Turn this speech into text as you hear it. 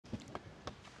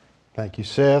Thank you,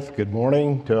 Seth. Good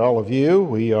morning to all of you.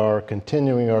 We are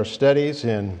continuing our studies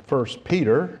in 1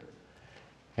 Peter,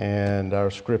 and our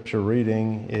scripture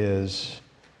reading is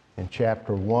in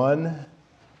chapter 1,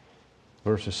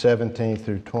 verses 17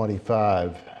 through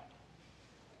 25.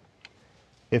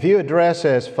 If you address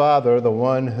as Father the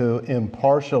one who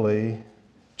impartially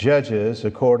judges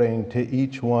according to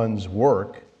each one's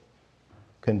work,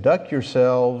 conduct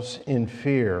yourselves in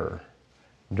fear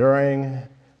during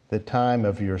the time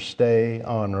of your stay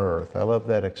on earth. I love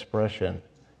that expression,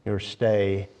 your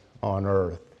stay on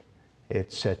earth.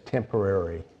 It's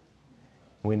temporary.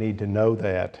 We need to know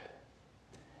that.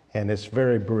 And it's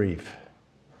very brief.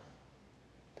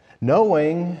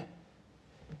 Knowing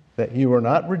that you were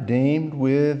not redeemed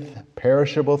with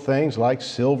perishable things like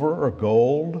silver or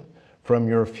gold from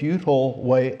your futile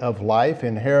way of life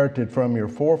inherited from your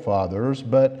forefathers,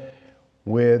 but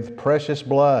with precious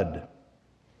blood,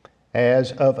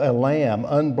 as of a lamb,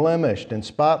 unblemished and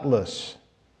spotless,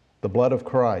 the blood of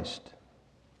Christ.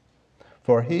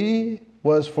 For he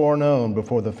was foreknown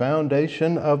before the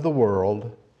foundation of the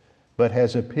world, but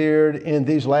has appeared in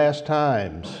these last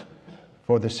times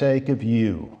for the sake of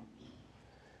you,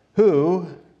 who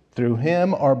through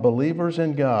him are believers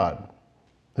in God,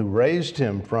 who raised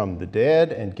him from the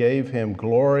dead and gave him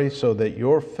glory, so that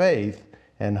your faith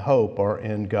and hope are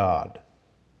in God.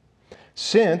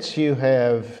 Since you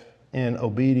have, in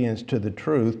obedience to the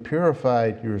truth,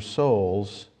 purified your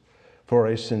souls for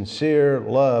a sincere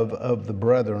love of the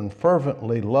brethren,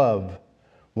 fervently love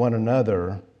one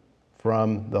another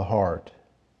from the heart.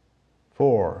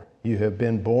 For you have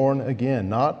been born again,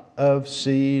 not of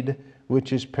seed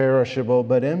which is perishable,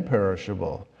 but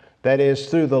imperishable, that is,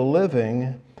 through the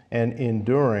living and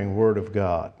enduring Word of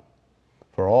God.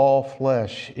 For all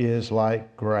flesh is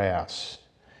like grass,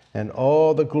 and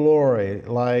all the glory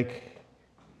like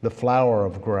the flower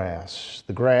of grass.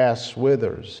 The grass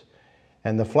withers,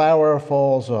 and the flower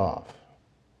falls off.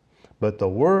 But the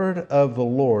word of the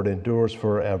Lord endures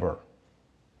forever.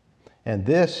 And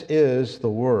this is the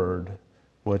word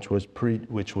which was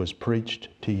preached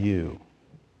to you.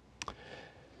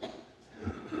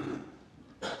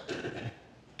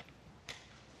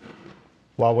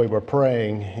 While we were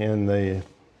praying in the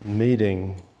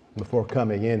meeting before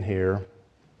coming in here,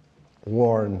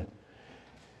 Warren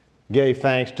gave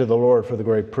thanks to the Lord for the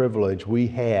great privilege we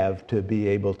have to be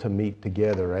able to meet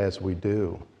together as we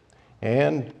do.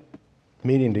 And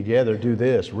meeting together, do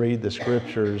this, read the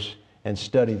scriptures and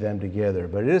study them together.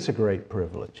 But it is a great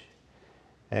privilege.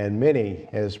 And many,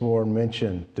 as Warren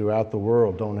mentioned, throughout the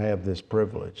world don't have this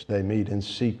privilege. They meet in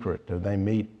secret, or they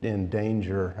meet in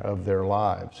danger of their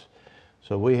lives.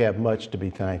 So we have much to be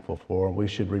thankful for. We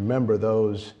should remember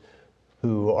those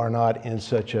who are not in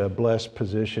such a blessed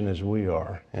position as we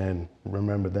are, and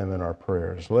remember them in our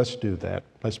prayers. Let's do that.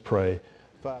 Let's pray.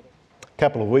 Father, a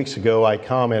couple of weeks ago, I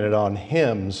commented on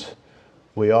hymns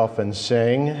we often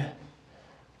sing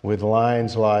with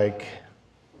lines like,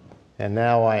 "And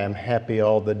now I am happy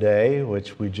all the day,"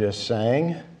 which we just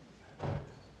sang.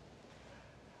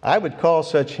 I would call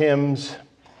such hymns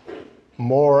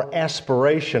more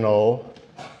aspirational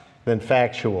than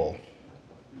factual.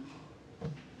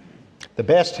 The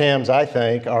best hymns, I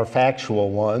think, are factual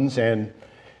ones, and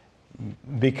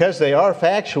because they are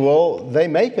factual, they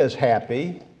make us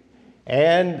happy,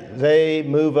 and they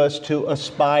move us to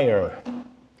aspire.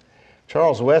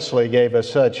 Charles Wesley gave us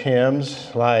such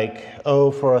hymns like,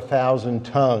 "Oh, for 1,000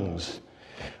 tongues."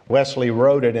 Wesley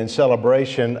wrote it in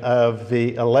celebration of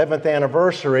the 11th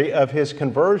anniversary of his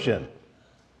conversion.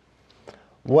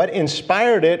 What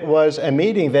inspired it was a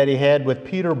meeting that he had with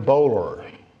Peter Böhler,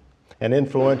 an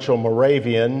influential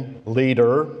Moravian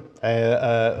leader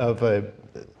of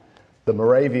the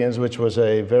Moravians, which was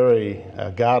a very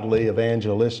godly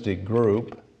evangelistic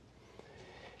group.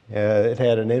 It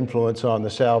had an influence on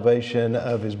the salvation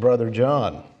of his brother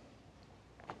John.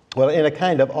 Well, in a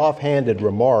kind of offhanded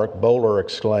remark, Böhler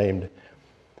exclaimed,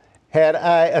 "Had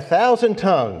I 1,000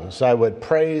 tongues, I would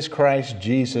praise Christ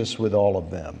Jesus with all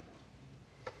of them."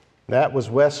 That was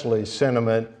Wesley's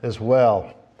sentiment as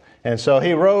well. And so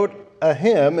he wrote a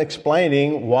hymn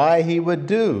explaining why he would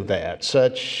do that,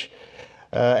 such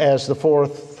as the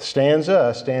fourth stanza,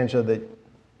 a stanza that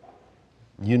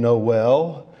you know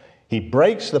well. "He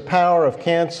breaks the power of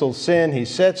canceled sin. He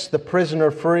sets the prisoner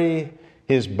free.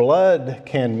 His blood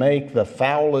can make the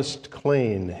foulest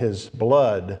clean. His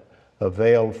blood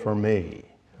availed for me."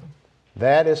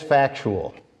 That is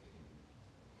factual.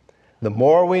 The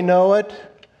more we know it,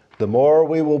 the more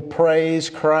we will praise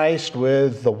Christ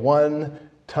with the one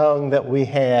tongue that we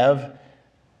have.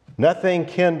 Nothing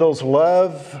kindles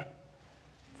love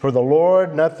For the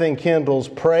Lord, nothing kindles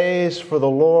praise for the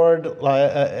Lord,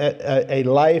 a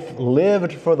life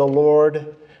lived for the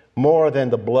Lord, more than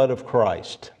the blood of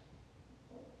Christ.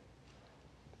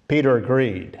 Peter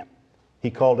agreed.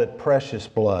 He called it precious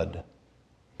blood,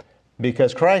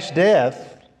 because Christ's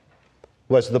death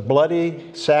was the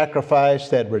bloody sacrifice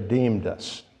that redeemed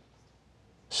us,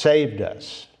 saved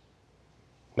us.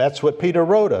 That's what Peter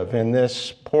wrote of in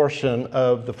this portion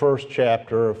of the first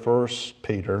chapter of 1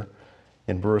 Peter,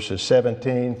 in verses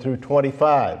 17 through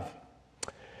 25.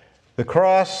 The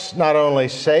cross not only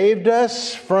saved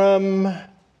us from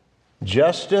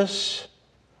justice,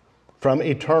 from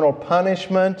eternal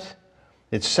punishment,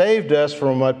 it saved us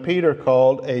from what Peter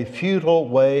called a futile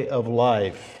way of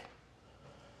life.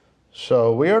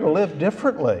 So we are to live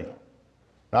differently,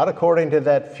 not according to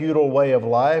that futile way of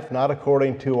life, not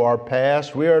according to our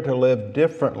past. We are to live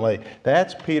differently.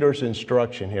 That's Peter's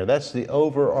instruction here. That's the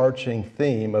overarching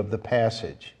theme of the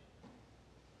passage.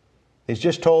 He's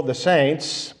just told the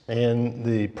saints in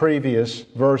the previous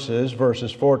verses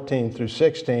 14 through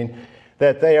 16,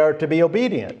 that they are to be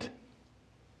obedient.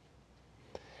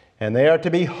 And they are to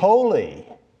be holy,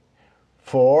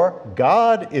 for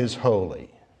God is holy.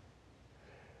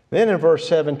 Then in verse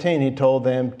 17, he told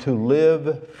them to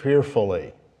live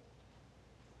fearfully.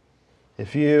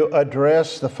 If you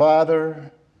address the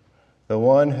Father, the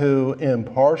one who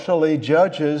impartially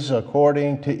judges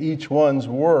according to each one's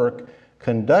work,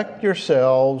 conduct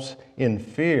yourselves in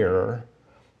fear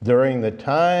during the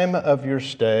time of your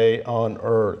stay on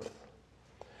earth.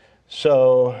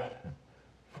 So,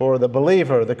 for the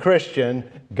believer, the Christian,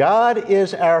 God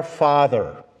is our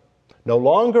Father. No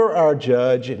longer our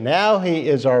judge. Now He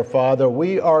is our Father.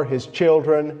 We are His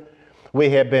children. We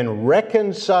have been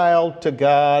reconciled to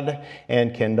God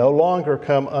and can no longer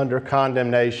come under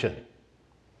condemnation.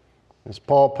 As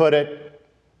Paul put it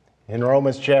in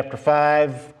Romans chapter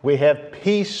 5, we have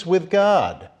peace with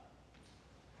God.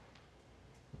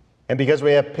 And because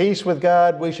we have peace with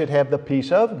God, we should have the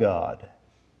peace of God.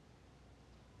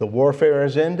 The warfare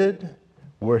is ended.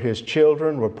 We're His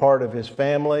children. We're part of His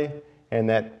family. And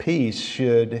that peace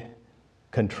should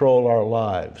control our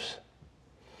lives.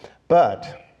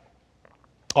 But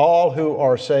all who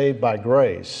are saved by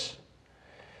grace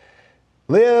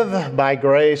live by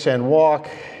grace and walk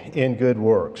in good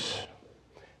works,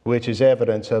 which is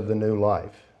evidence of the new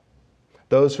life.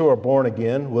 Those who are born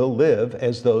again will live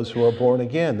as those who are born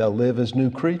again. They'll live as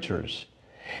new creatures.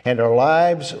 And our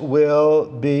lives will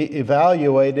be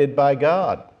evaluated by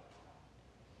God.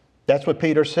 That's what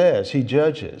Peter says. He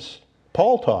judges.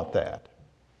 Paul taught that.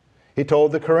 He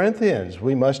told the Corinthians,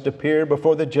 we must appear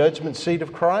before the judgment seat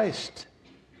of Christ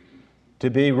to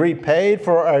be repaid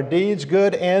for our deeds,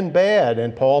 good and bad.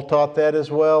 And Paul taught that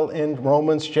as well in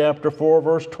Romans chapter 4,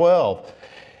 verse 12.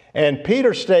 And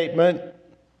Peter's statement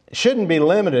shouldn't be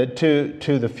limited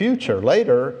to the future.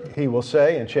 Later, he will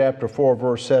say in chapter 4,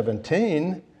 verse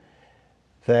 17,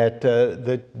 that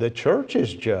the church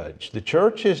is judged. The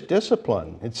church is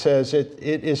disciplined. It says it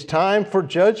is time for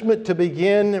judgment to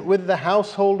begin with the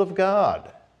household of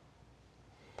God.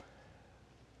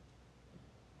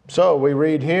 So we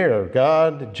read here,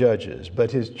 God judges,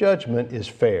 but His judgment is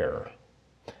fair.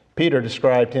 Peter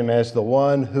described Him as the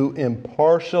one who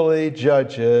impartially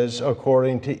judges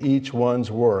according to each one's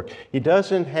work. He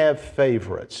doesn't have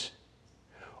favorites.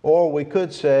 Or we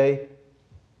could say,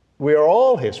 we are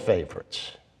all His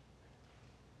favorites.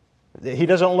 He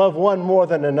doesn't love one more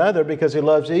than another because He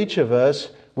loves each of us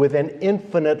with an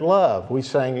infinite love. We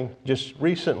sang just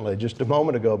recently, just a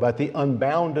moment ago, about the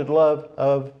unbounded love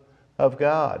of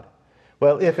God.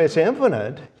 Well, if it's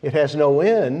infinite, it has no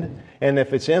end. And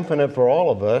if it's infinite for all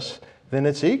of us, then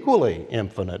it's equally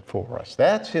infinite for us.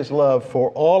 That's His love for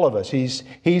all of us. He's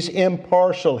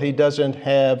impartial. He doesn't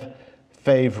have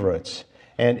favorites.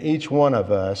 And each one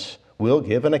of us will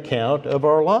give an account of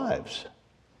our lives.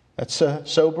 That's a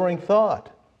sobering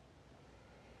thought.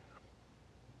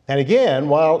 And again,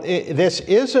 while this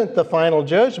isn't the final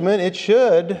judgment, it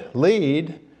should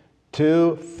lead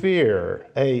to fear,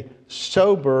 a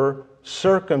sober,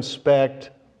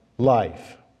 circumspect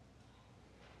life.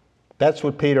 That's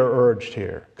what Peter urged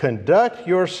here. Conduct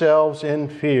yourselves in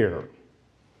fear.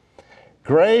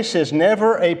 Grace is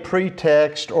never a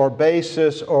pretext or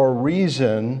basis or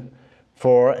reason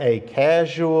for a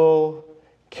casual,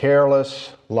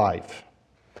 careless life.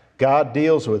 God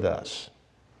deals with us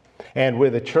and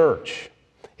with the church.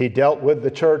 He dealt with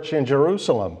the church in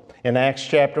Jerusalem. In Acts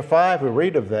chapter 5, we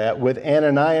read of that with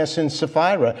Ananias and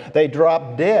Sapphira. They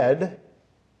dropped dead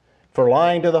for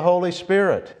lying to the Holy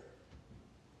Spirit.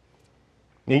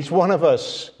 Each one of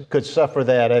us could suffer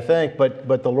that, I think,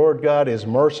 but the Lord God is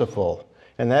merciful.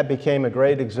 And that became a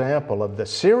great example of the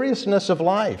seriousness of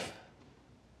life.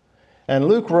 And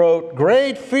Luke wrote,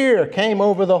 "Great fear came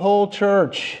over the whole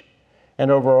church and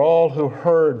over all who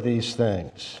heard these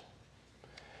things."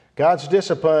 God's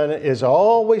discipline is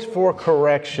always for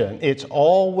correction. It's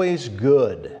always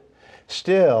good.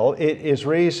 Still, it is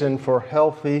reason for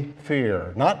healthy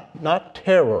fear, not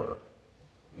terror,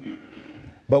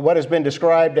 but what has been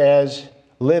described as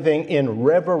living in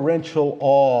reverential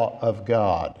awe of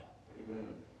God.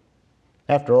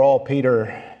 After all,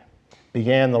 Peter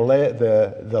began the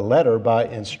letter by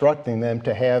instructing them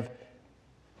to have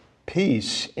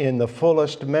peace in the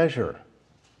fullest measure.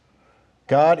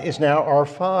 God is now our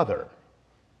Father.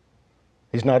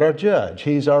 He's not our judge.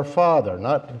 He's our Father,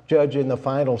 not judge in the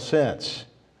final sense.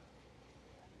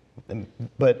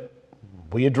 But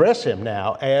we address Him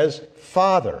now as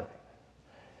Father.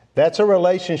 That's a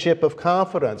relationship of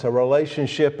confidence, a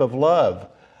relationship of love.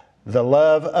 The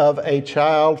love of a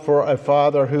child for a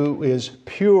father who is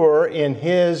pure in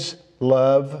his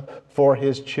love for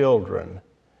his children,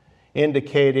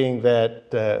 indicating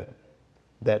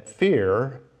that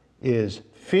fear is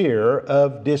fear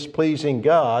of displeasing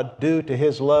God due to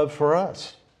His love for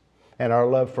us and our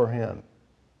love for Him.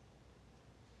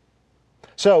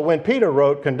 So when Peter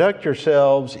wrote, "Conduct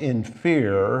yourselves in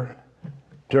fear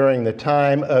during the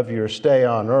time of your stay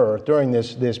on earth," during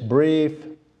this brief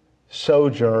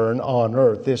sojourn on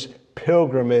earth, this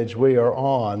pilgrimage we are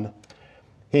on,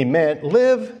 he meant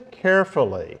live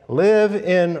carefully, live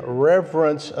in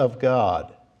reverence of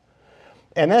God.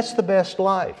 And that's the best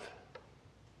life.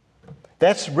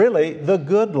 That's really the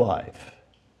good life.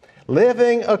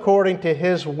 Living according to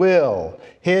His will,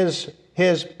 His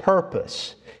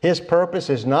purpose. His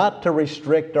purpose is not to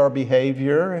restrict our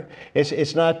behavior.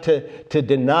 It's not to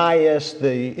deny us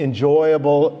the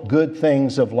enjoyable good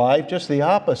things of life, just the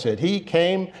opposite. He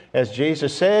came, as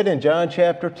Jesus said in John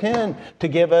chapter 10, to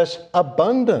give us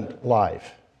abundant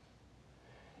life.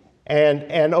 And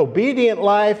an obedient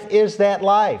life is that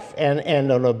life. And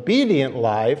an obedient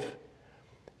life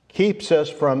keeps us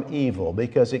from evil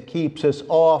because it keeps us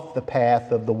off the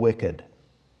path of the wicked.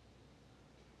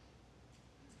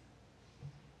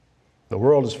 The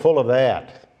world is full of that.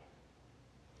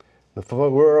 The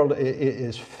world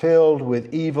is filled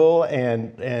with evil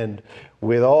and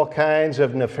with all kinds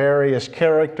of nefarious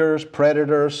characters,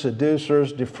 predators,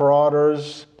 seducers,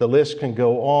 defrauders. The list can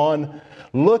go on,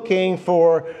 looking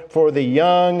for the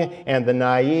young and the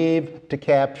naive to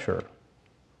capture.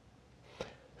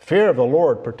 Fear of the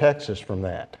Lord protects us from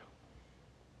that.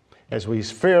 As we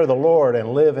fear the Lord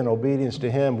and live in obedience to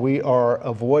Him, we are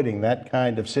avoiding that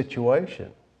kind of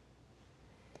situation.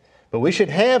 But we should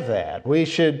have that. We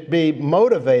should be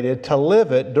motivated to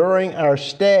live it during our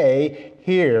stay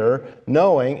here,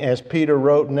 knowing, as Peter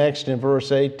wrote next in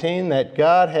verse 18, that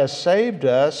God has saved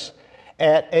us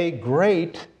at a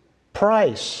great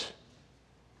price.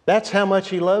 That's how much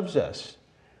He loves us.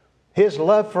 His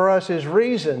love for us is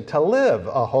reason to live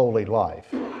a holy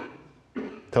life,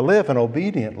 to live an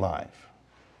obedient life.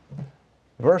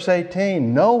 Verse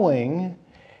 18, knowing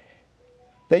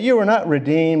that you were not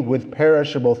redeemed with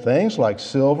perishable things like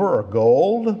silver or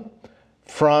gold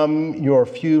from your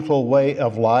futile way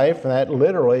of life. And that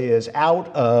literally is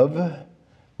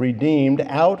redeemed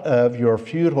out of your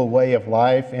futile way of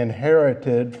life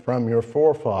inherited from your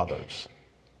forefathers.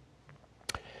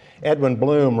 Edwin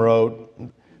Bloom wrote,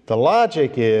 "The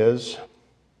logic is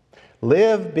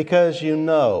live because you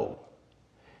know.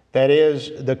 That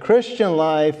is, the Christian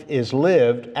life is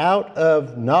lived out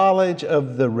of knowledge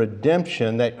of the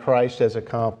redemption that Christ has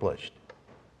accomplished."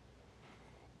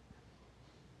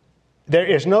 There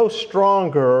is no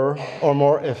stronger or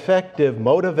more effective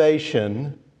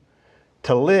motivation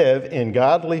to live in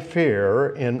godly fear,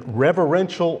 in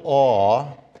reverential awe,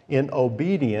 in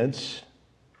obedience,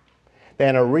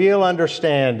 than a real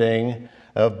understanding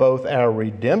of both our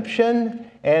redemption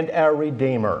and our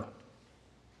Redeemer.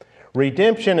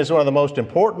 Redemption is one of the most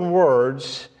important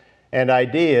words and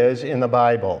ideas in the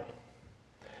Bible.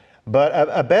 But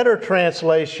a better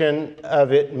translation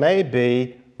of it may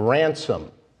be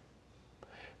ransom.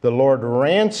 The Lord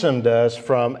ransomed us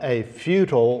from a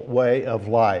futile way of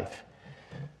life.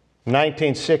 In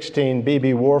 1916,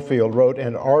 B.B. Warfield wrote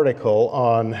an article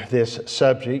on this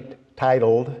subject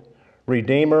titled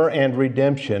Redeemer and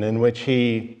Redemption, in which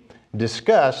he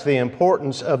discussed the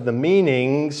importance of the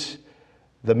meaning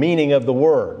of the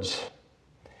words.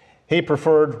 He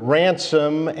preferred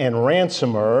ransom and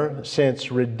ransomer,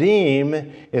 since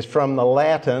redeem is from the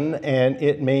Latin and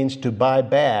it means to buy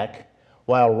back,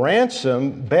 while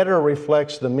ransom better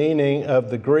reflects the meaning of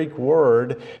the Greek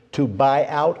word to buy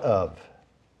out of.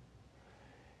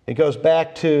 It goes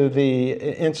back to the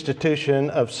institution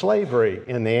of slavery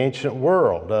in the ancient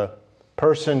world. A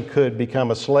person could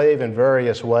become a slave in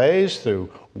various ways: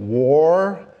 through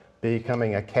war,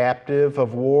 becoming a captive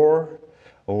of war,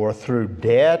 or through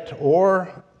debt,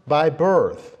 or by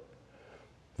birth.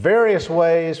 Various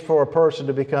ways for a person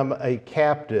to become a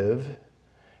captive.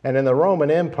 And in the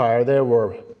Roman Empire, there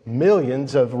were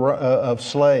millions of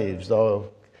slaves.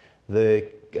 The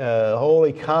whole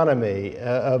economy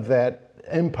of that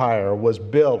empire was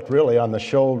built really on the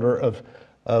shoulder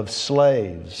of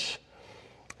slaves.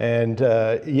 And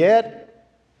yet,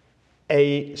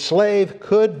 a slave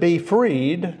could be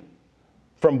freed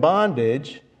from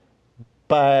bondage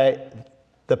by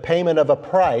the payment of a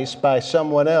price by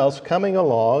someone else coming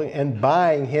along and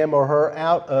buying him or her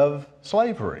out of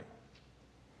slavery.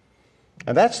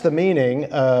 And that's the meaning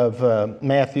of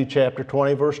Matthew chapter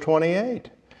 20, verse 28.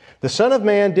 The Son of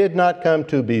Man did not come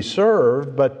to be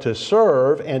served, but to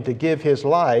serve and to give his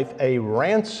life a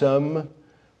ransom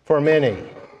for many.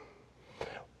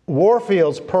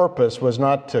 Warfield's purpose was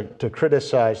not to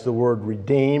criticize the word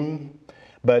redeem,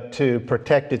 but to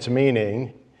protect its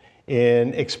meaning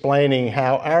in explaining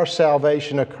how our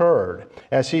salvation occurred.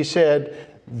 As he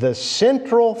said, the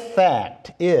central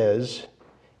fact is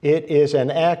it is an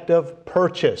act of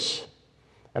purchase.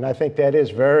 And I think that is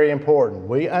very important.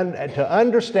 To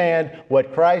understand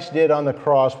what Christ did on the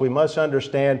cross, we must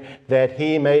understand that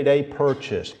he made a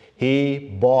purchase. He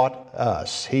bought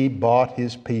us. He bought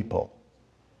his people.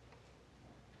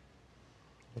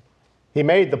 He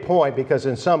made the point because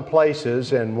in some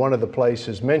places, and one of the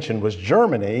places mentioned was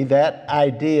Germany, that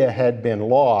idea had been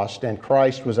lost and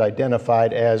Christ was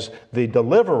identified as the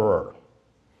deliverer.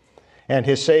 And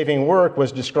his saving work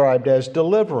was described as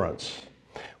deliverance,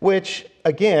 which,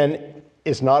 again,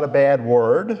 is not a bad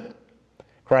word.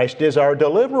 Christ is our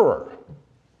deliverer.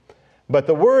 But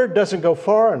the word doesn't go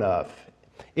far enough.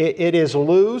 It is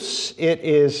loose,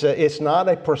 it's not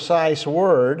a precise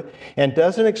word, and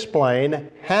doesn't explain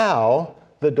how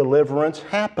the deliverance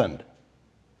happened.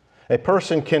 A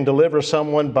person can deliver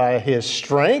someone by his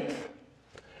strength,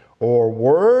 or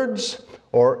words,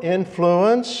 or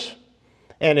influence.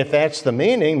 And if that's the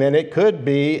meaning, then it could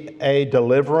be a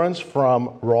deliverance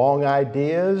from wrong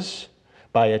ideas,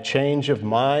 by a change of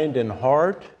mind and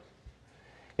heart.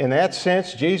 In that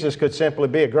sense, Jesus could simply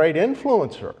be a great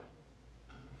influencer.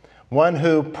 One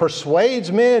who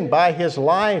persuades men by his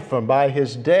life and by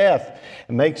his death,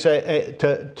 and makes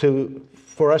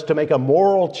for us to make a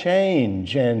moral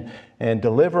change and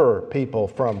deliver people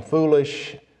from a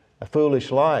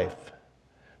foolish life.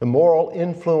 The moral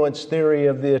influence theory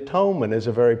of the atonement is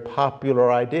a very popular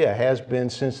idea, has been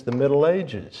since the Middle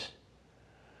Ages,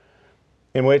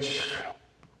 in which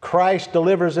Christ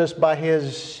delivers us by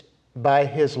his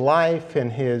life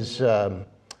and his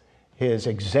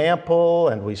example,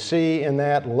 and we see in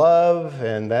that love,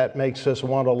 and that makes us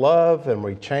want to love, and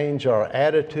we change our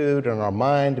attitude and our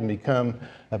mind and become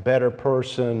a better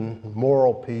person,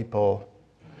 moral people.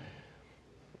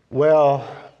 Well,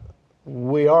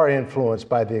 we are influenced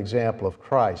by the example of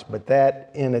Christ, but that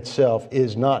in itself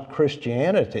is not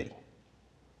Christianity.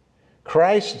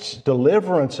 Christ's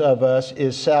deliverance of us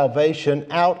is salvation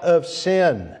out of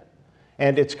sin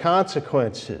and its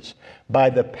consequences by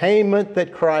the payment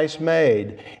that Christ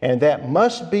made. And that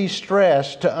must be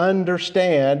stressed to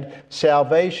understand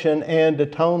salvation and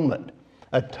atonement.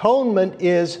 Atonement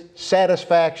is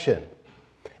satisfaction.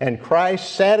 And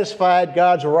Christ satisfied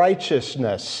God's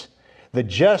righteousness. The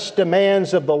just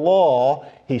demands of the law,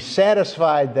 he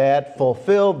satisfied that,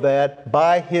 fulfilled that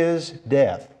by his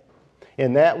death.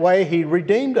 In that way, he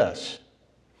redeemed us.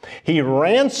 He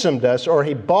ransomed us, or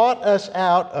he bought us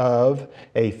out of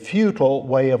a futile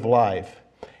way of life,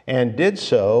 and did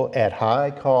so at high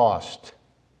cost.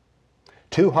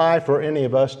 Too high for any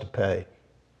of us to pay.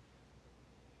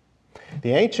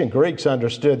 The ancient Greeks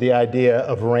understood the idea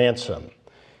of ransom.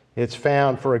 It's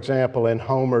found, for example, in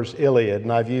Homer's Iliad,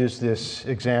 and I've used this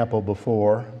example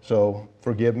before, so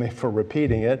forgive me for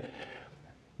repeating it,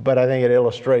 but I think it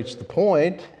illustrates the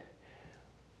point.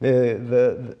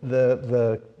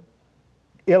 The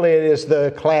Iliad is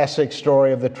the classic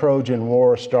story of the Trojan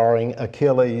War starring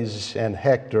Achilles and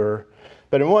Hector,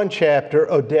 but in one chapter,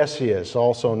 Odysseus,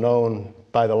 also known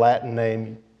by the Latin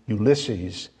name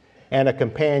Ulysses, and a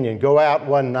companion go out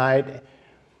one night,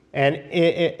 and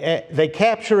they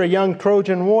capture a young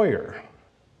Trojan warrior.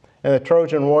 And the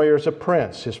Trojan warrior is a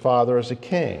prince. His father is a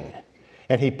king.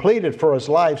 And he pleaded for his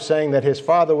life, saying that his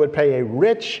father would pay a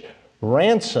rich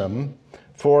ransom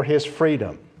for his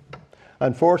freedom.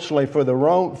 Unfortunately for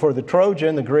the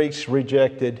Trojan, the Greeks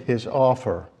rejected his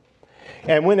offer.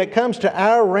 And when it comes to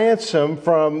our ransom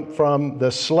from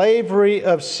the slavery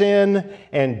of sin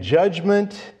and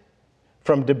judgment,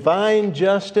 from divine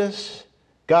justice,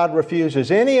 God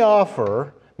refuses any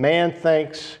offer man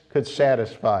thinks could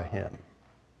satisfy him.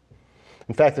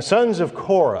 In fact, the sons of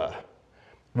Korah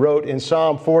wrote in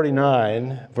Psalm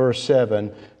 49, verse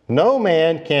 7, "No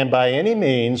man can by any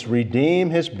means redeem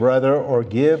his brother or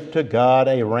give to God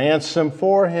a ransom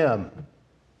for him."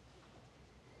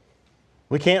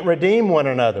 We can't redeem one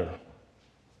another.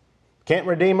 Can't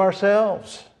redeem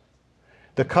ourselves.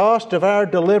 The cost of our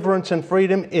deliverance and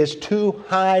freedom is too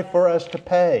high for us to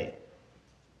pay.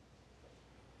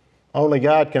 Only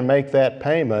God can make that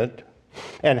payment.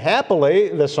 And happily,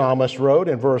 the psalmist wrote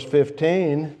in verse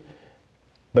 15,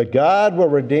 "But God will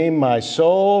redeem my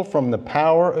soul from the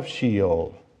power of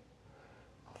Sheol,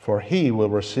 for he will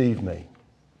receive me."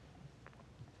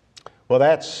 Well,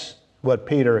 that's what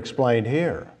Peter explained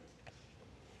here.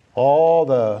 All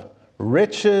the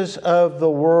riches of the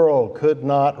world could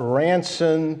not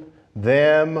ransom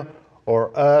them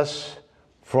or us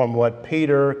from what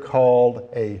Peter called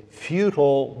a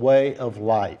futile way of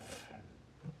life.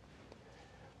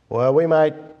 Well, we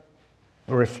might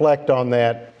reflect on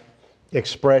that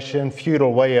expression,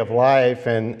 futile way of life,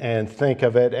 and think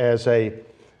of it as a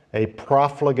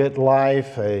profligate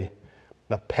life, a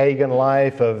pagan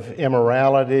life of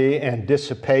immorality and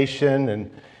dissipation.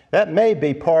 And that may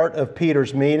be part of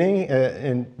Peter's meaning.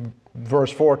 In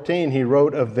verse 14, he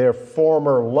wrote of their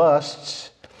former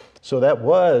lusts. So that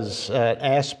was an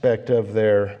aspect of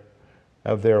their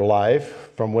life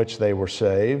from which they were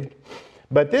saved.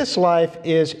 But this life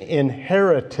is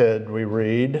inherited, we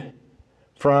read,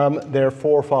 from their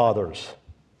forefathers,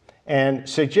 and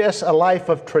suggests a life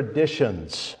of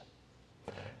traditions,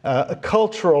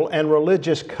 cultural and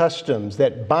religious customs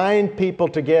that bind people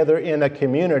together in a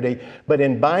community, but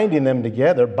in binding them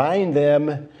together, bind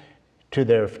them to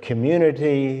their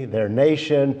community, their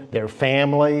nation, their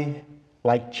family,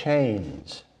 like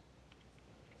chains.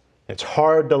 It's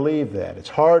hard to leave that. It's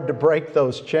hard to break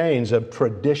those chains of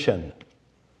tradition.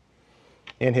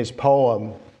 In his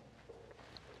poem,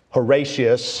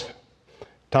 Horatius,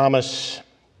 Thomas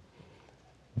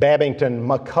Babington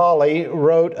Macaulay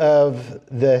wrote of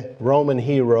the Roman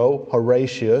hero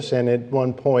Horatius, and at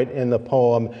one point in the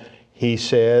poem he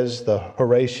says,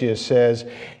 Horatius says,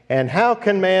 "And how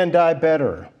can man die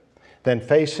better than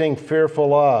facing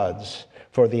fearful odds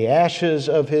for the ashes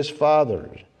of his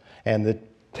fathers and the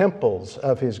temples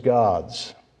of his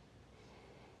gods?"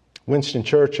 Winston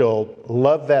Churchill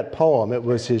loved that poem. It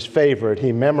was his favorite.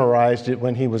 He memorized it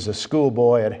when he was a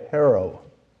schoolboy at Harrow.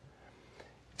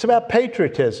 It's about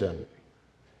patriotism,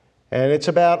 and it's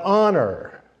about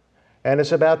honor, and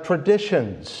it's about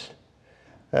traditions.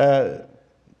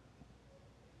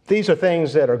 These are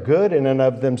things that are good in and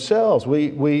of themselves.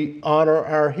 We honor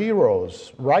our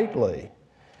heroes rightly.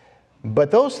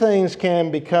 But those things can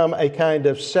become a kind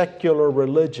of secular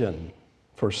religion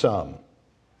for some.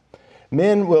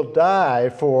 Men will die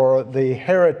for the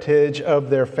heritage of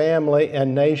their family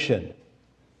and nation.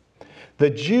 The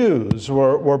Jews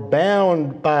were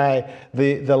bound by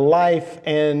the life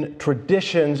and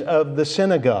traditions of the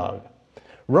synagogue.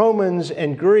 Romans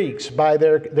and Greeks by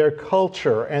their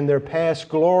culture and their past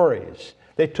glories.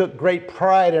 They took great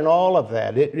pride in all of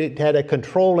that. It had a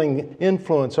controlling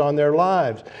influence on their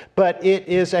lives. But it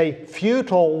is a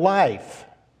futile life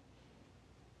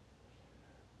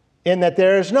in that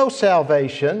there is no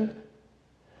salvation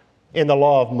in the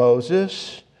law of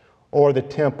Moses or the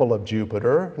temple of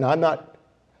Jupiter. Now,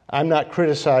 I'm not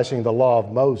criticizing the law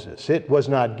of Moses. It was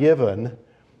not given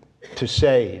to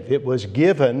save. It was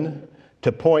given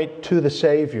to point to the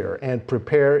Savior and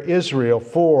prepare Israel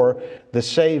for the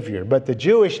Savior. But the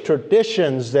Jewish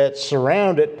traditions that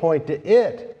surround it point to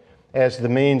it as the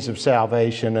means of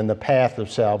salvation and the path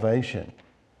of salvation.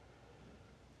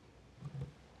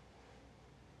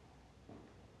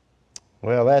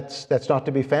 Well, that's not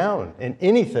to be found in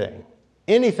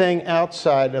anything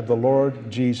outside of the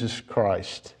Lord Jesus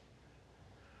Christ.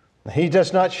 He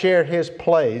does not share His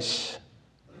place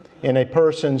in a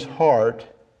person's heart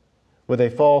with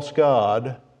a false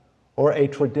god or a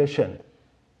tradition.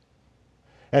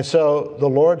 And so the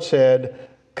Lord said,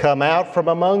 "Come out from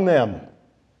among them,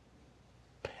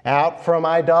 out from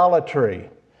idolatry,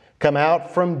 come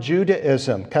out from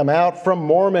Judaism, come out from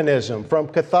Mormonism, from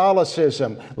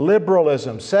Catholicism,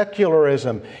 liberalism,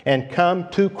 secularism, and come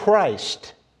to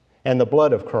Christ and the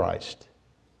blood of Christ."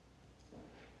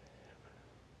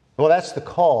 Well, that's the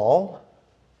call,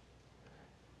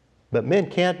 but men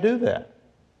can't do that.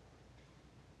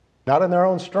 Not in their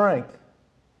own strength.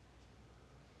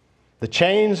 The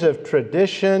chains of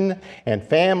tradition and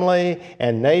family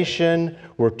and nation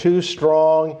were too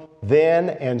strong then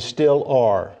and still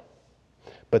are.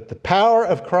 But the power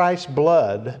of Christ's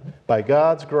blood, by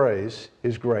God's grace,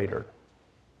 is greater.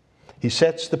 He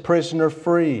sets the prisoner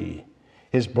free.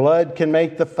 His blood can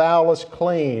make the foulest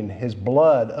clean. His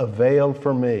blood availed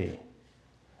for me.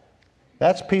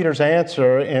 That's Peter's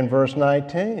answer in verse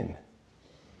 19.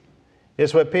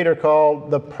 It's what Peter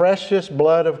called the precious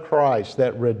blood of Christ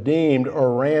that redeemed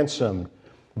or ransomed,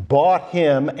 bought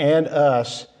him and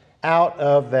us out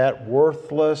of that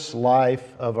worthless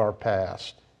life of our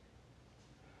past.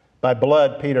 By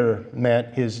blood, Peter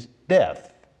meant his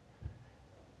death.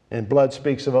 And blood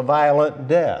speaks of a violent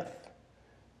death,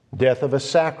 death of a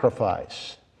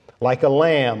sacrifice, like a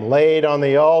lamb laid on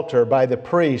the altar by the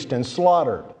priest and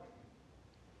slaughtered.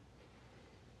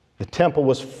 The temple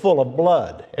was full of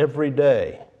blood every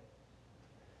day.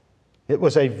 It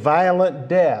was a violent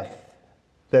death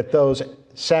that those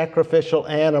sacrificial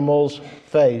animals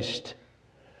faced,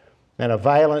 and a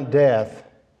violent death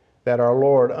that our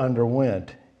Lord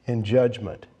underwent in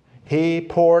judgment. He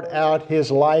poured out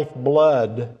His life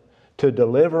blood to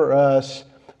deliver us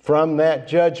from that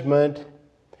judgment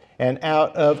and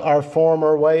out of our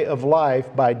former way of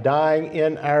life by dying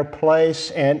in our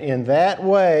place, and in that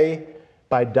way,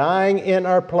 by dying in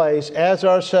our place as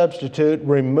our substitute,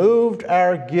 removed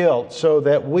our guilt so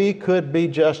that we could be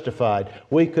justified.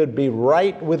 We could be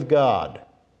right with God.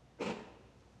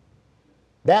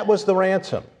 That was the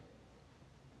ransom.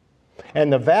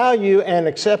 And the value and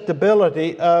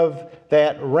acceptability of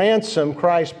that ransom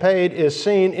Christ paid is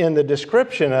seen in the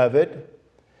description of it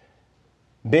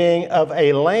being of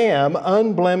a lamb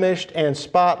unblemished and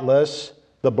spotless,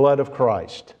 the blood of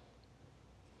Christ.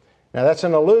 Now that's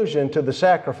an allusion to the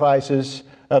sacrifices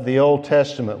of the Old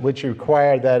Testament, which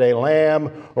required that a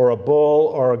lamb or a bull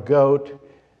or a goat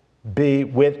be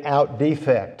without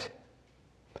defect.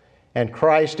 And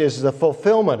Christ is the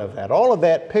fulfillment of that. All of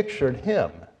that pictured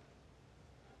Him.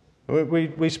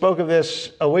 We spoke of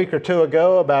this a week or two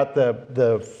ago about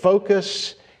the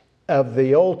focus of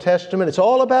the Old Testament. It's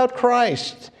all about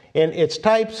Christ in its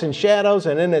types and shadows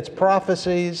and in its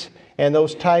prophecies. And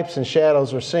those types and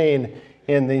shadows are seen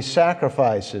in these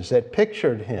sacrifices that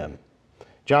pictured Him.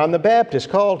 John the Baptist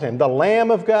called Him the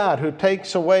Lamb of God who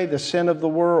takes away the sin of the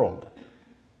world.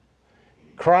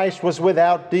 Christ was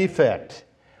without defect.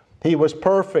 He was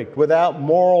perfect, without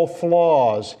moral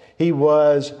flaws. He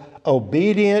was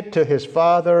obedient to His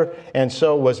Father, and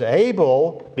so was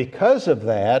able, because of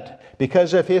that,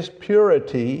 because of His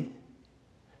purity,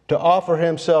 to offer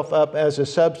Himself up as a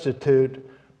substitute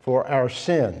for our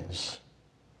sins.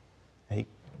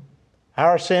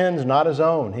 Our sins, not His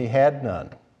own. He had none.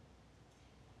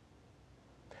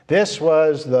 This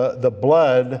was the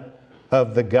blood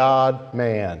of the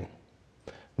God-man,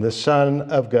 the Son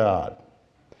of God.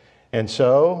 And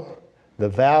so, the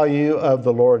value of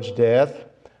the Lord's death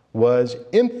was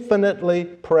infinitely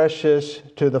precious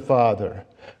to the Father.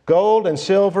 Gold and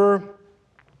silver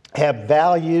have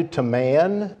value to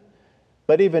man,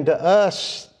 but even to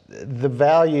us, the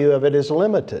value of it is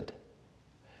limited.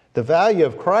 The value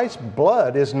of Christ's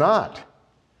blood is not.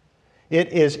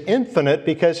 It is infinite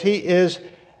because He is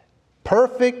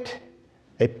perfect,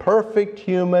 a perfect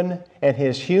human, and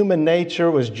His human nature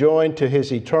was joined to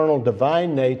His eternal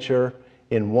divine nature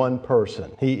in one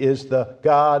person. He is the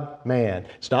God-man.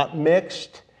 It's not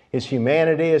mixed. His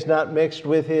humanity is not mixed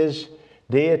with His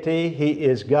deity. He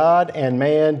is God and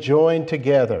man joined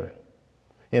together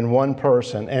in one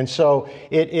person. And so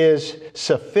it is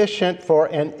sufficient for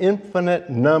an infinite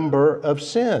number of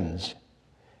sins.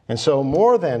 And so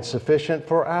more than sufficient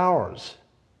for ours.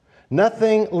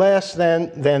 Nothing less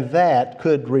than that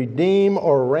could redeem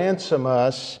or ransom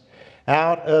us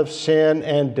out of sin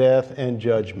and death and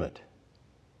judgment.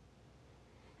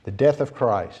 The death of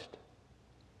Christ.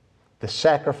 The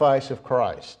sacrifice of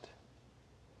Christ.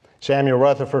 Samuel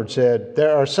Rutherford said,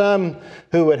 "There are some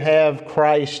who would have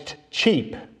Christ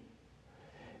cheap.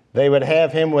 They would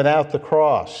have Him without the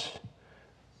cross,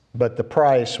 but the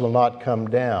price will not come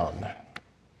down."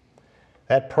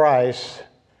 That price,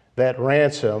 that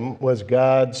ransom, was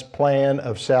God's plan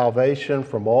of salvation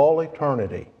from all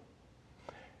eternity.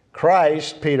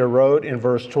 Christ, Peter wrote in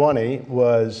verse 20,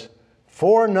 was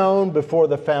foreknown before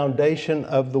the foundation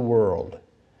of the world.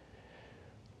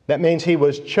 That means He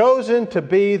was chosen to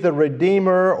be the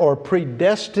Redeemer or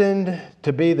predestined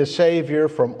to be the Savior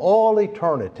from all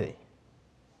eternity.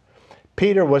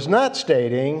 Peter was not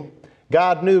stating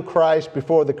God knew Christ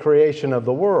before the creation of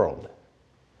the world.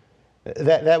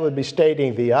 That would be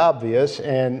stating the obvious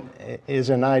and is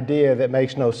an idea that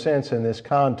makes no sense in this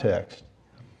context.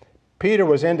 Peter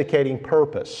was indicating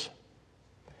purpose.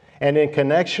 And in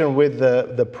connection with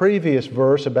the previous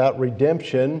verse about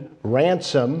redemption,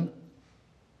 ransom,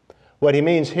 what he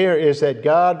means here is that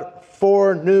God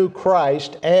foreknew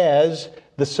Christ as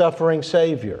the suffering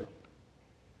Savior.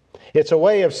 It's a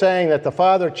way of saying that the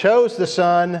Father chose the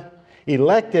Son,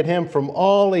 elected Him from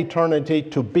all eternity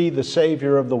to be the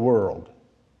Savior of the world.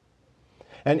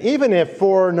 And even if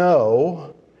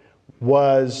foreknow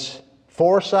was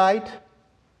foresight,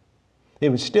 it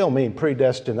would still mean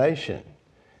predestination.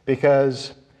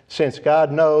 Because since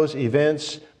God knows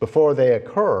events before they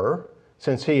occur,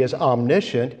 since He is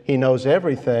omniscient, He knows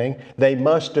everything, they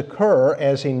must occur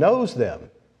as He knows them.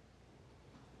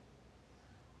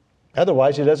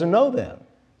 Otherwise, He doesn't know them.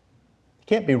 He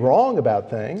can't be wrong about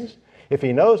things. If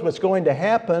He knows what's going to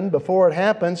happen before it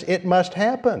happens, it must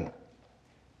happen.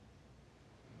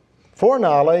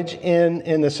 Foreknowledge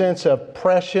in the sense of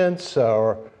prescience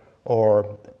or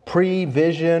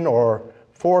prevision or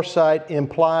foresight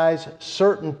implies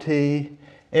certainty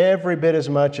every bit as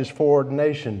much as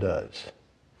foreordination does.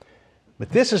 But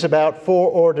this is about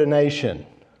foreordination.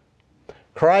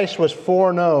 Christ was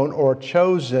foreknown or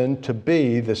chosen to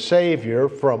be the Savior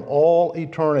from all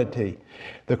eternity.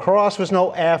 The cross was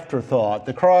no afterthought.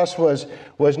 The cross was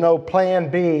no plan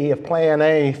B if plan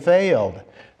A failed.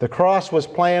 The cross was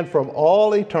planned from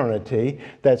all eternity.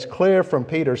 That's clear from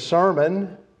Peter's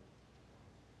sermon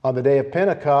on the day of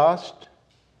Pentecost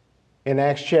in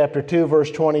Acts chapter 2, verse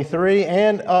 23,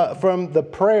 and from the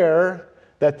prayer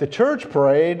that the church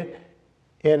prayed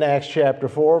in Acts chapter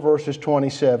 4, verses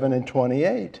 27 and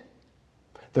 28.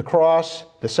 The cross,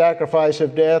 the sacrifice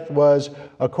of death, was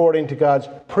according to God's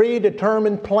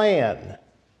predetermined plan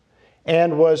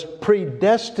and was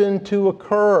predestined to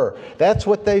occur. That's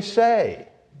what they say.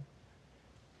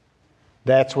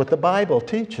 That's what the Bible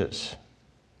teaches.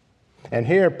 And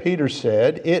here Peter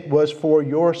said, it was for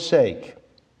your sake.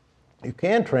 You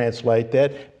can translate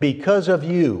that, because of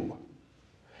you.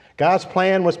 God's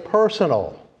plan was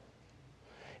personal.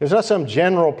 It was not some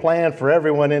general plan for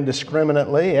everyone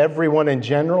indiscriminately, everyone in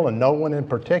general and no one in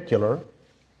particular.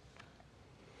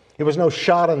 It was no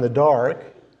shot in the dark.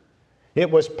 It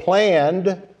was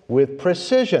planned with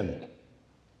precision.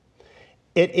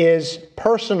 It is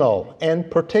personal and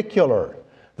particular.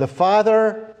 The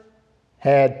Father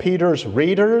had Peter's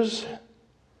readers,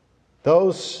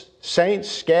 those saints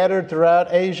scattered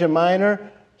throughout Asia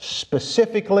Minor,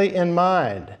 specifically in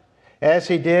mind, as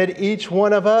He did each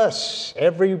one of us,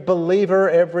 every believer,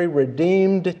 every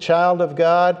redeemed child of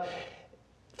God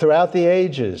throughout the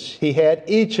ages. He had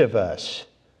each of us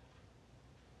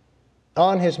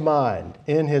on His mind,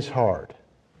 in His heart.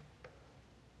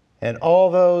 And all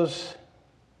those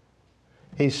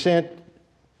He sent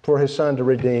for His Son to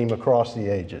redeem across the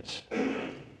ages.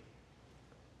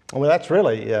 Well, that's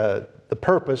really the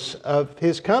purpose of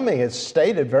His coming. It's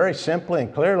stated very simply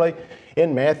and clearly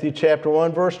in Matthew chapter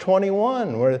 1, verse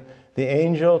 21, where the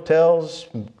angel tells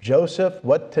Joseph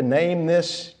what to name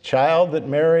this child that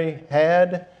Mary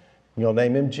had. You'll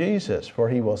name Him Jesus, for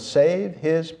He will save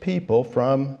His people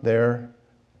from their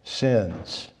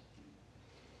sins.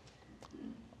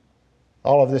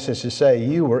 All of this is to say,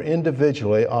 you were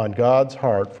individually on God's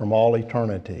heart from all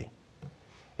eternity.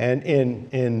 And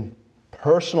in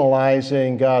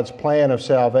personalizing God's plan of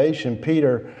salvation,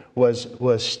 Peter was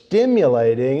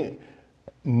stimulating,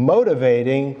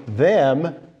 motivating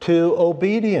them to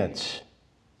obedience.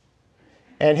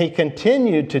 And he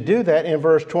continued to do that in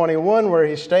verse 21, where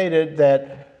he stated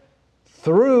that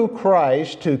through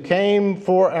Christ, who came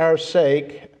for our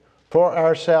sake, for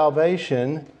our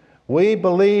salvation, we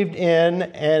believed in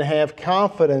and have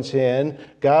confidence in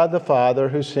God the Father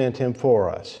who sent Him for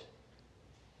us.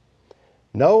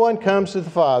 No one comes to the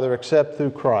Father except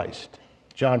through Christ.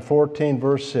 John 14,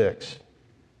 verse 6.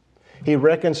 He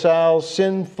reconciles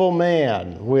sinful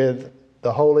man with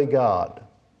the holy God.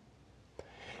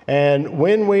 And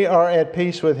when we are at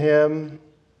peace with Him,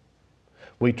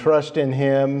 we trust in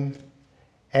Him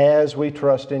as we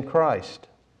trust in Christ.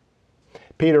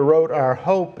 Peter wrote, our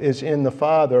hope is in the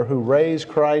Father who raised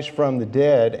Christ from the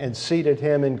dead and seated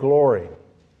Him in glory.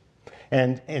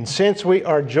 And since we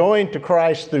are joined to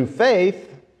Christ through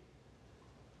faith,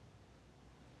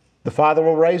 the Father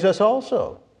will raise us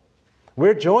also.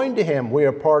 We're joined to Him. We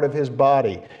are part of His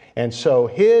body. And so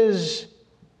His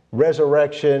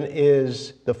resurrection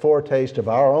is the foretaste of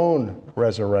our own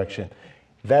resurrection.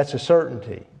 That's a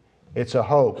certainty. It's a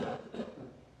hope.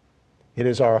 It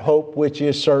is our hope which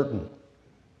is certain.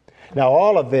 Now,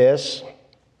 all of this,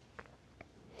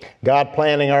 God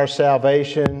planning our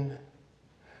salvation,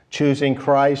 choosing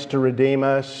Christ to redeem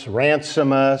us,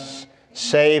 ransom us,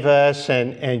 save us,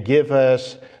 and give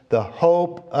us the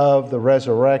hope of the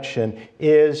resurrection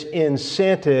is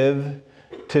incentive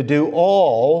to do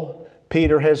all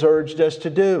Peter has urged us to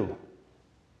do.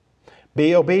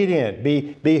 Be obedient,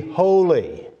 be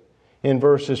holy in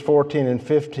verses 14 and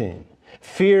 15.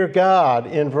 Fear God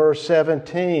in verse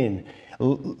 17.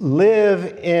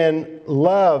 Live in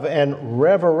love and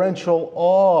reverential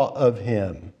awe of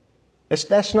Him.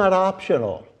 That's not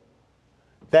optional.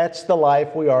 That's the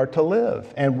life we are to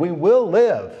live. And we will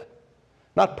live.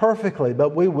 Not perfectly,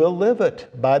 but we will live it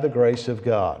by the grace of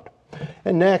God.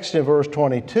 And next in verse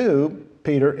 22,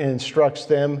 Peter instructs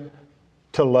them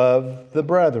to love the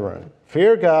brethren.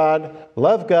 Fear God,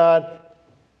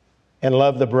 and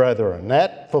love the brethren.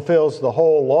 That fulfills the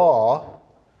whole law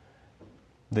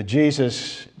that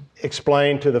Jesus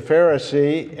explained to the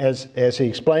Pharisee as He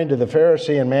explained to the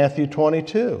Pharisee in Matthew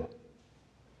 22.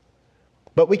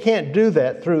 But we can't do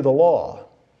that through the law.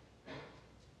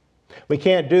 We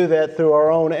can't do that through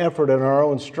our own effort and our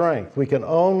own strength. We can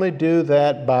only do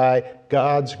that by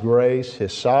God's grace,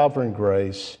 His sovereign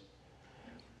grace,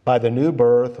 by the new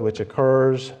birth which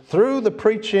occurs through the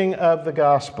preaching of the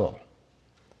gospel.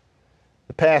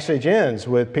 The passage ends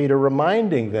with Peter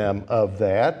reminding them of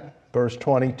that. Verse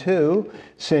 22,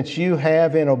 since you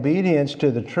have in obedience to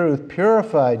the truth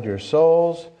purified your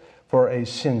souls for a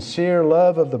sincere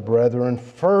love of the brethren,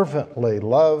 fervently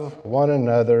love one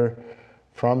another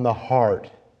from the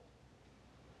heart.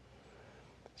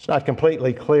 It's not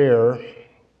completely clear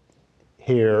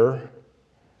here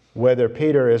whether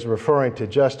Peter is referring to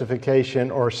justification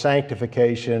or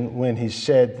sanctification when he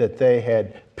said that they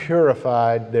had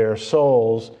purified their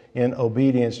souls in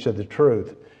obedience to the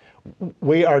truth.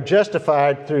 We are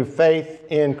justified through faith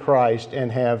in Christ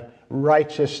and have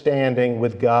righteous standing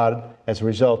with God as a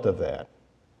result of that.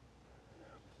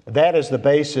 That is the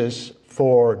basis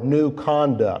for new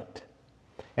conduct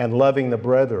and loving the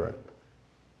brethren.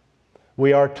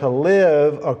 We are to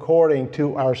live according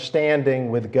to our standing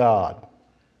with God.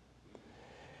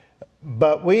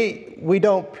 But we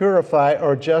don't purify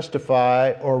or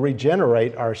justify or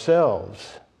regenerate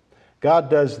ourselves.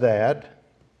 God does that.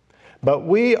 But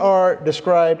we are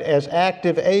described as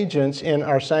active agents in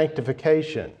our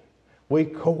sanctification. We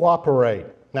cooperate.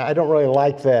 Now, I don't really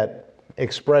like that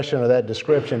expression or that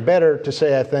description. Better to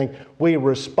say, I think, we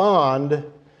respond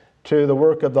to the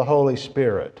work of the Holy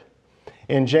Spirit.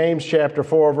 In James chapter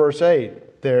 4, verse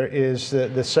 8, there is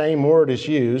the same word is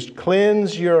used.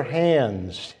 Cleanse your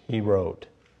hands, he wrote.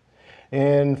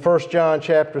 In 1 John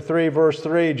chapter 3, verse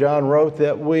 3, John wrote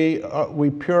that we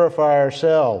purify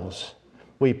ourselves.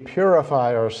 We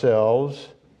purify ourselves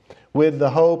with the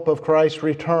hope of Christ's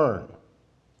return.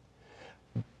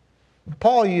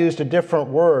 Paul used a different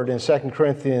word in 2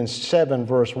 Corinthians 7,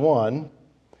 verse 1,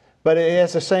 but it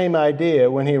has the same idea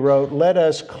when he wrote, let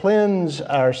us cleanse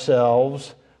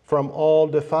ourselves from all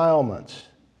defilements.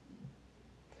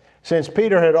 Since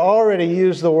Peter had already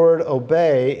used the word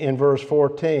obey in verse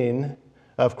 14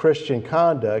 of Christian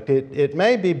conduct, it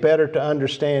may be better to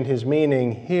understand his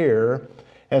meaning here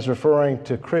as referring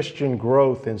to Christian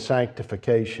growth in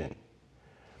sanctification.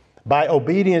 By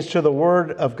obedience to the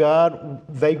Word of God,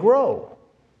 they grow.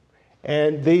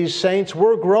 And these saints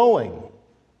were growing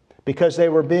because they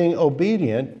were being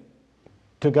obedient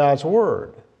to God's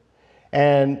Word.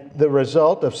 And the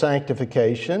result of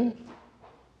sanctification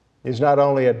is not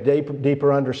only a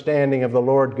deeper understanding of the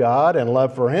Lord God and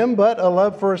love for Him, but a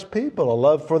love for His people, a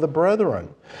love for the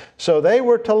brethren. So they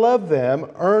were to love them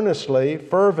earnestly,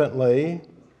 fervently.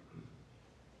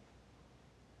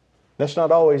 That's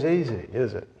not always easy,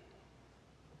 is it?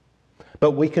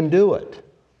 But we can do it.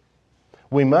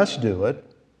 We must do it.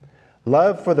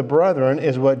 Love for the brethren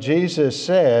is what Jesus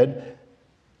said,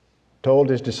 told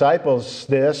His disciples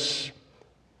this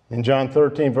in John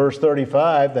 13, verse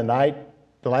 35,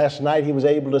 the last night He was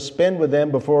able to spend with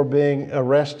them before being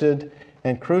arrested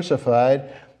and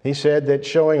crucified. He said that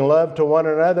showing love to one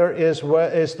another is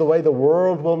the way the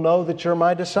world will know that you're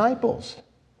my disciples.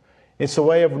 It's the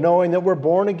way of knowing that we're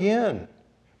born again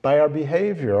by our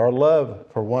behavior, our love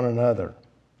for one another.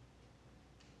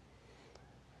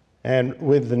 And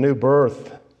with the new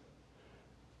birth,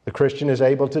 the Christian is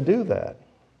able to do that.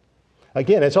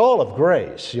 Again, it's all of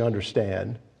grace, you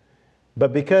understand.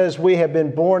 But because we have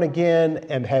been born again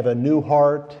and have a new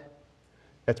heart,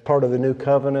 that's part of the new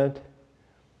covenant,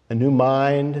 a new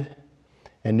mind,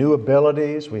 and new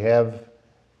abilities, we have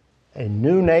a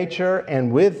new nature,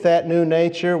 and with that new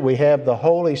nature, we have the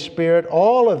Holy Spirit.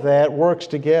 All of that works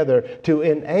together to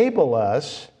enable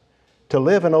us to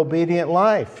live an obedient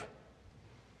life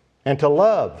and to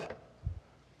love.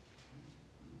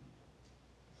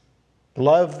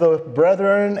 Love the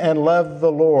brethren and love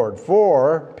the Lord.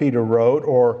 For, Peter wrote,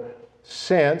 or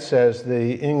since, as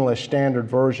the English Standard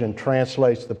Version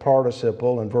translates the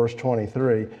participle in verse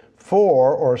 23,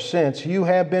 for or since you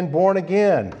have been born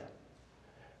again,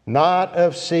 not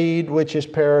of seed which is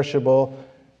perishable,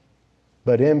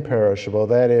 but imperishable,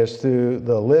 that is, through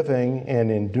the living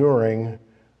and enduring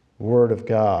Word of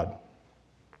God.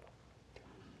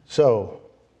 So,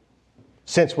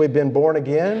 since we've been born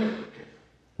again,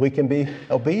 we can be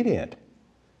obedient.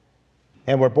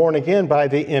 And we're born again by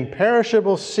the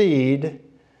imperishable seed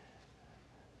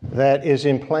that is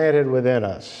implanted within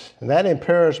us. And that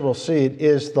imperishable seed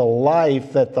is the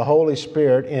life that the Holy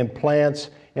Spirit implants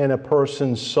in a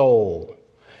person's soul.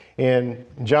 In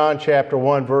John chapter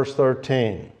 1, verse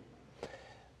 13,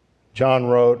 John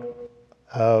wrote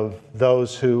of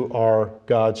those who are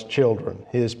God's children,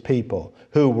 His people,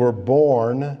 who were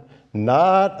born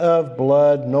not of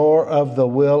blood, nor of the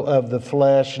will of the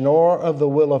flesh, nor of the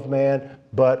will of man,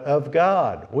 but of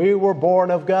God. We were born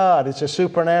of God. It's a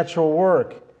supernatural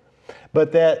work.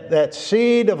 But that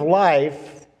seed of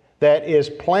life that is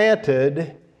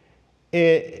planted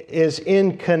is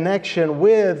in connection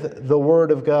with the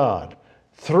Word of God,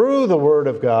 through the Word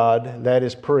of God that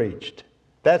is preached.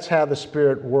 That's how the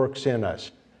Spirit works in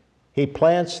us. He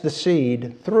plants the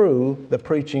seed through the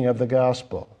preaching of the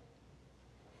gospel.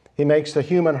 He makes the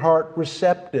human heart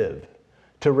receptive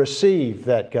to receive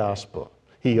that gospel.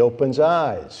 He opens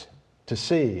eyes to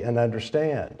see and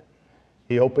understand.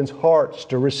 He opens hearts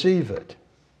to receive it.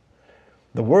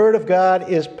 The Word of God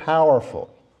is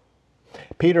powerful.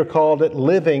 Peter called it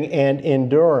living and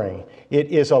enduring. It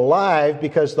is alive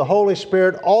because the Holy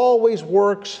Spirit always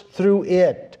works through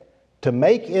it to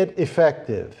make it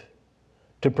effective,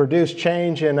 to produce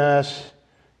change in us,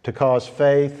 to cause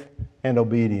faith and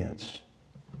obedience.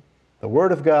 The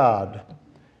Word of God,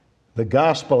 the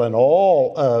gospel and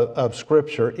all of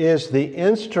Scripture, is the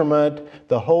instrument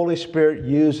the Holy Spirit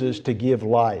uses to give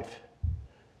life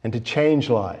and to change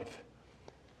life,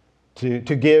 to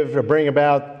give or bring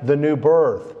about the new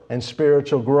birth and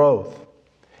spiritual growth.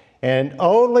 And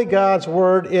only God's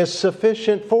Word is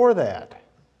sufficient for that.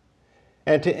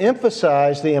 And to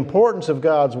emphasize the importance of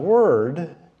God's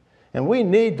Word, and we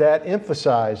need that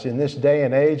emphasized in this day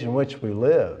and age in which we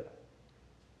live.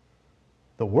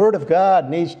 The Word of God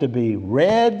needs to be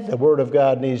read. The Word of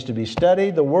God needs to be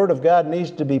studied. The Word of God needs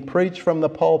to be preached from the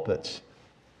pulpits.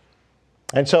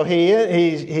 And so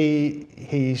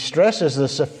he stresses the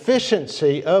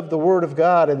sufficiency of the Word of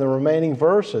God in the remaining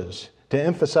verses to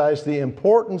emphasize the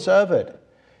importance of it.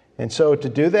 And so to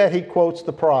do that, he quotes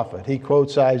the prophet. He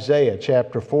quotes Isaiah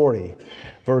chapter 40,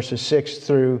 verses 6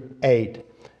 through 8.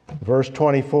 Verse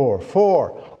 24,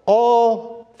 for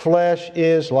all flesh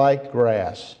is like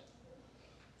grass,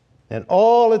 and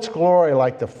all its glory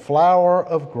like the flower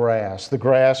of grass. The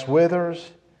grass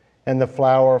withers, and the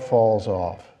flower falls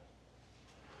off.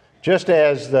 Just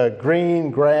as the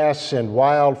green grass and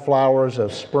wild flowers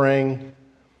of spring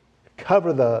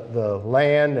cover the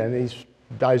land, and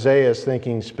Isaiah is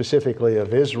thinking specifically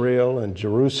of Israel and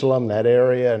Jerusalem, that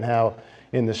area, and how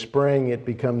in the spring it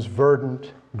becomes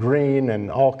verdant, green, and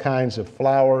all kinds of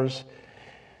flowers.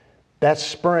 That's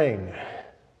spring.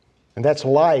 And that's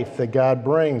life that God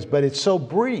brings, but it's so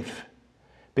brief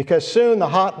because soon the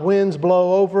hot winds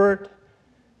blow over it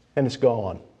and it's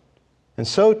gone. And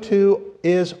so too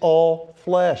is all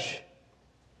flesh.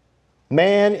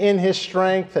 Man in his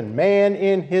strength and man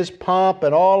in his pomp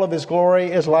and all of his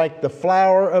glory is like the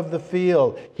flower of the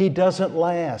field. He doesn't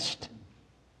last.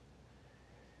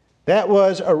 That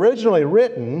was originally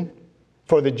written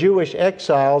for the Jewish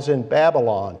exiles in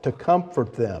Babylon to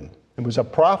comfort them. It was a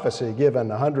prophecy given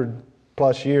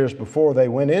 100+ years before they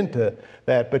went into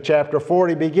that. But chapter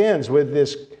 40 begins with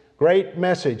this great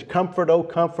message, comfort, O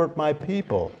comfort my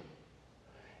people.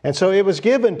 And so it was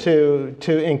given to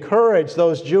encourage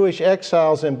those Jewish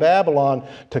exiles in Babylon,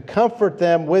 to comfort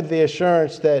them with the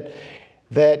assurance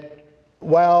that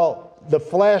while the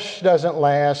flesh doesn't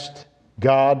last,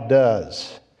 God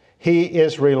does. He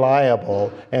is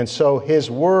reliable, and so His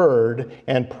Word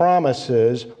and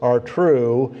promises are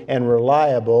true and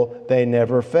reliable. They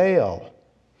never fail.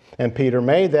 And Peter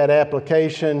made that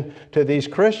application to these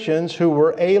Christians who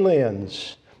were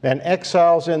aliens and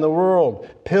exiles in the world,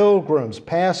 pilgrims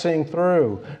passing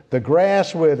through. The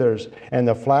grass withers and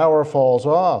the flower falls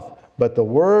off, but the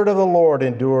word of the Lord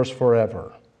endures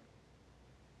forever.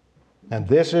 And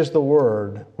this is the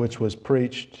word which was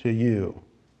preached to you.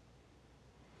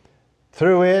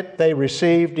 Through it, they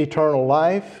received eternal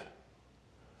life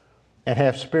and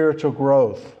have spiritual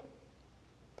growth.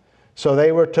 So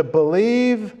they were to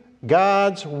believe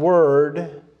God's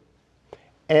word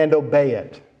and obey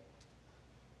it.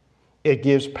 It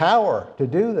gives power to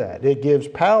do that. It gives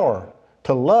power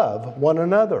to love one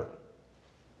another.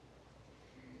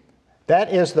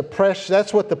 That's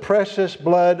what the precious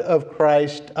blood of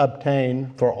Christ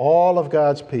obtained for all of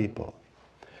God's people.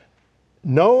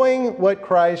 Knowing what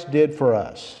Christ did for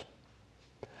us,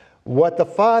 what the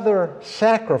Father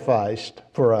sacrificed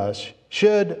for us,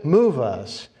 should move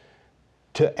us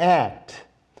to act,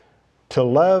 to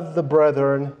love the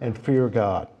brethren and fear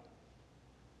God.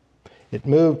 It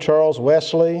moved Charles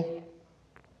Wesley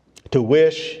to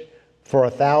wish for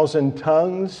 1,000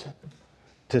 tongues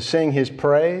to sing his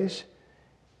praise,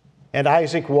 and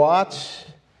Isaac Watts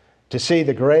to see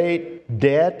the great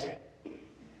debt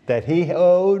that he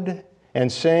owed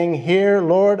and sing, "Here,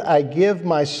 Lord, I give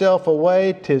myself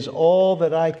away, 'tis all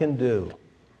that I can do."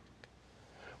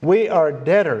 We are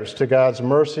debtors to God's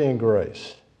mercy and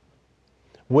grace.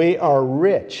 We are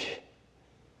rich,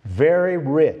 very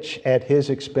rich at His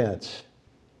expense.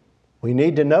 We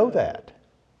need to know that.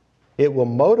 It will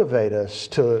motivate us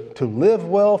to live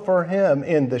well for Him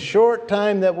in the short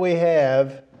time that we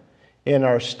have in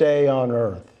our stay on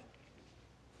earth.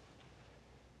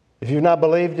 If you've not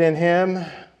believed in Him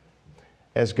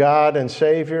as God and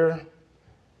Savior,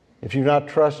 if you've not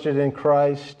trusted in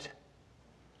Christ,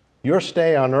 your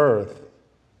stay on earth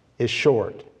is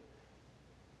short.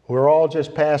 We're all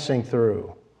just passing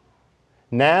through.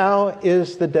 Now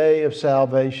is the day of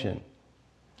salvation.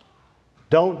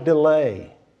 Don't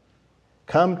delay.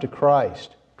 Come to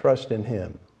Christ. Trust in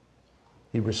Him.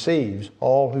 He receives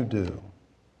all who do.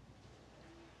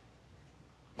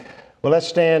 Well, let's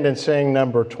stand and sing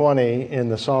number 20 in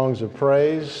the Songs of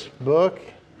Praise book.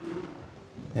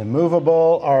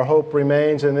 Immovable, our hope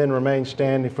remains, and then remain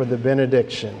standing for the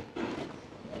benediction.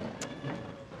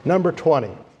 Number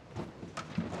 20.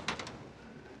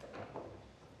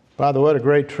 Father, what a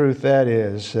great truth that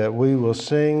is, that we will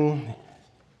sing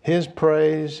His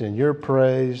praise and your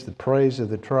praise, the praise of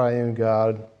the triune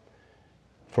God,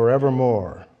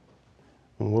 forevermore.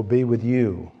 And we'll be with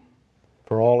you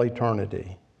for all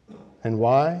eternity. And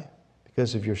why?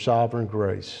 Because of your sovereign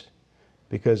grace.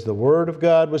 Because the Word of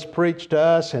God was preached to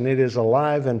us, and it is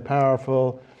alive and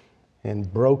powerful,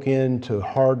 and broke into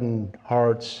hardened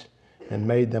hearts and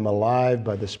made them alive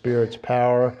by the Spirit's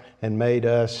power, and made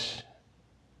us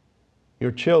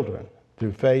your children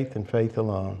through faith and faith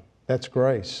alone. That's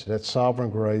grace. That's sovereign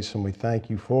grace, and we thank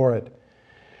you for it.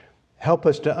 Help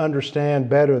us to understand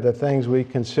better the things we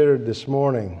considered this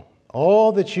morning.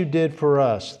 All that you did for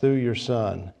us through your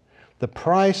Son. The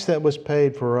price that was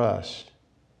paid for us.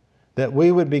 That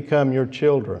we would become your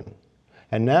children.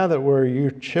 And now that we're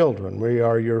your children, we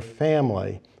are your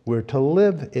family, we're to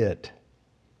live it.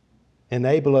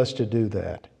 Enable us to do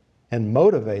that. And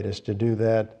motivate us to do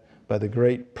that by the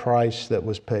great price that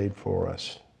was paid for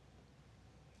us.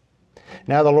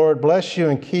 Now the Lord bless you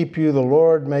and keep you. The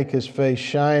Lord make His face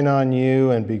shine on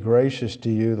you and be gracious to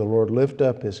you. The Lord lift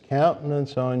up His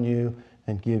countenance on you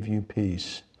and give you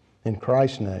peace. In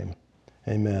Christ's name,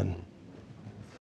 amen.